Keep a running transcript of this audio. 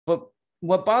But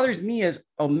what bothers me is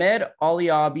Ahmed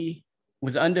Aliabi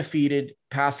was undefeated.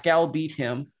 Pascal beat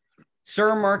him.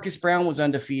 Sir Marcus Brown was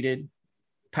undefeated.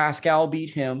 Pascal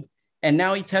beat him. And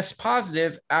now he tests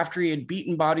positive after he had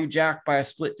beaten Badu Jack by a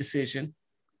split decision.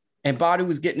 And Badu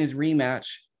was getting his rematch.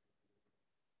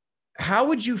 How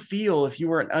would you feel if you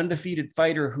were an undefeated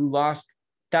fighter who lost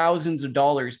thousands of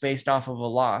dollars based off of a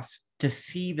loss to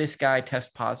see this guy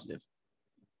test positive?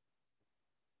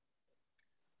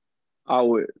 I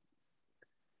would.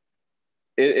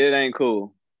 It ain't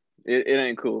cool. It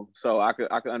ain't cool. So I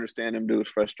could understand them dudes'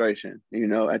 frustration.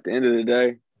 At the end of the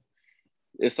day,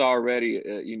 it's already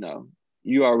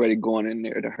you already going in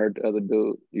there to hurt the other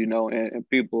dude. And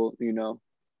people people's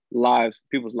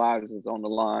lives is on the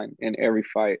line in every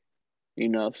fight.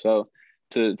 So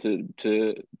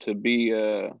to be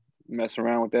mess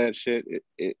around with that shit,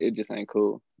 it just ain't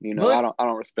cool. Let's I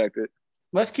don't respect it.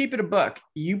 let's keep it a buck.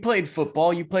 You played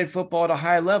football. You played football at a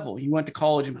high level. You went to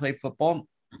college and played football.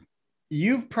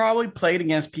 You've probably played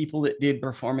against people that did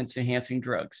performance enhancing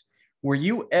drugs. Were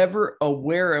you ever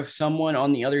aware of someone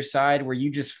on the other side where you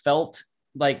just felt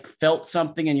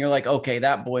something and you're like, okay,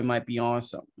 that boy might be on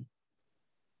something?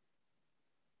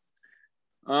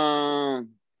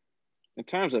 In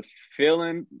terms of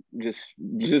feeling, just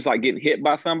like getting hit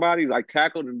by somebody, like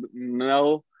tackled,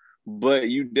 no, but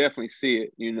you definitely see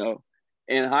it.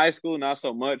 In high school, not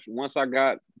so much. Once I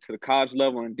got to the college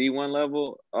level and D1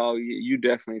 level, oh, you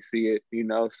definitely see it.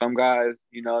 Some guys,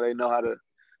 they know how to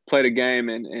play the game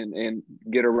and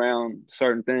get around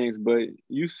certain things, but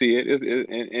you see it,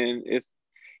 and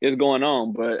it's going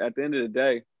on. But at the end of the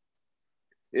day,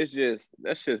 that's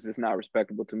just not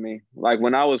respectable to me. Like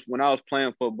when I was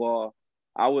playing football,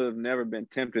 I would have never been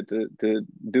tempted to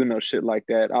do no shit like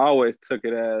that. I always took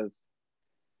it as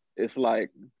it's like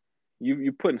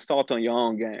you putting salt on your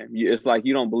own game. It's like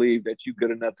you don't believe that you're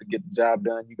good enough to get the job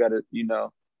done. You gotta, you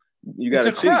It's gotta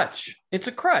a cheat. crutch. It's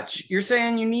a crutch. You're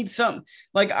saying you need something.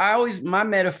 Like my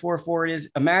metaphor for it is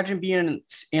imagine being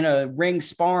in a ring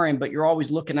sparring, but you're always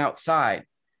looking outside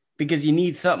because you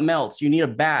need something else. You need a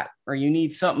bat or you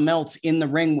need something else in the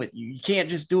ring with you. You can't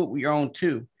just do it with your own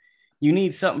two. You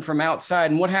need something from outside.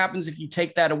 And what happens if you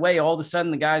take that away? All of a sudden,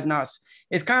 the guy's not.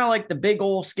 It's kind of like the big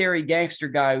old scary gangster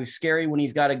guy who's scary when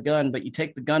he's got a gun, but you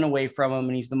take the gun away from him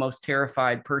and he's the most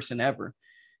terrified person ever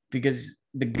because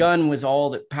the gun was all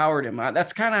that powered him.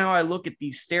 That's kind of how I look at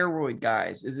these steroid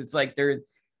guys. Is it's like the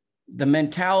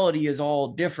mentality is all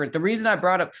different. The reason I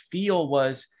brought up feel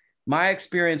was my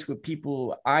experience with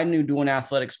people I knew doing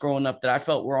athletics growing up that I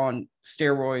felt were on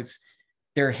steroids.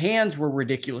 Their hands were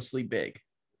ridiculously big.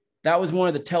 That was one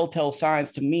of the telltale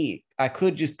signs to me. I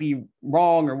could just be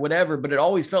wrong or whatever, but it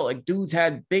always felt like dudes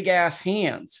had big ass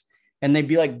hands and they'd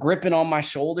be like gripping on my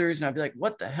shoulders. And I'd be like,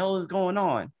 what the hell is going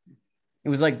on? It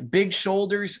was like big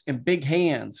shoulders and big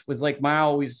hands was like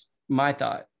my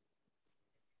thought.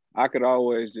 I could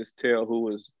always just tell who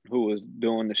was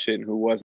doing the shit and who wasn't.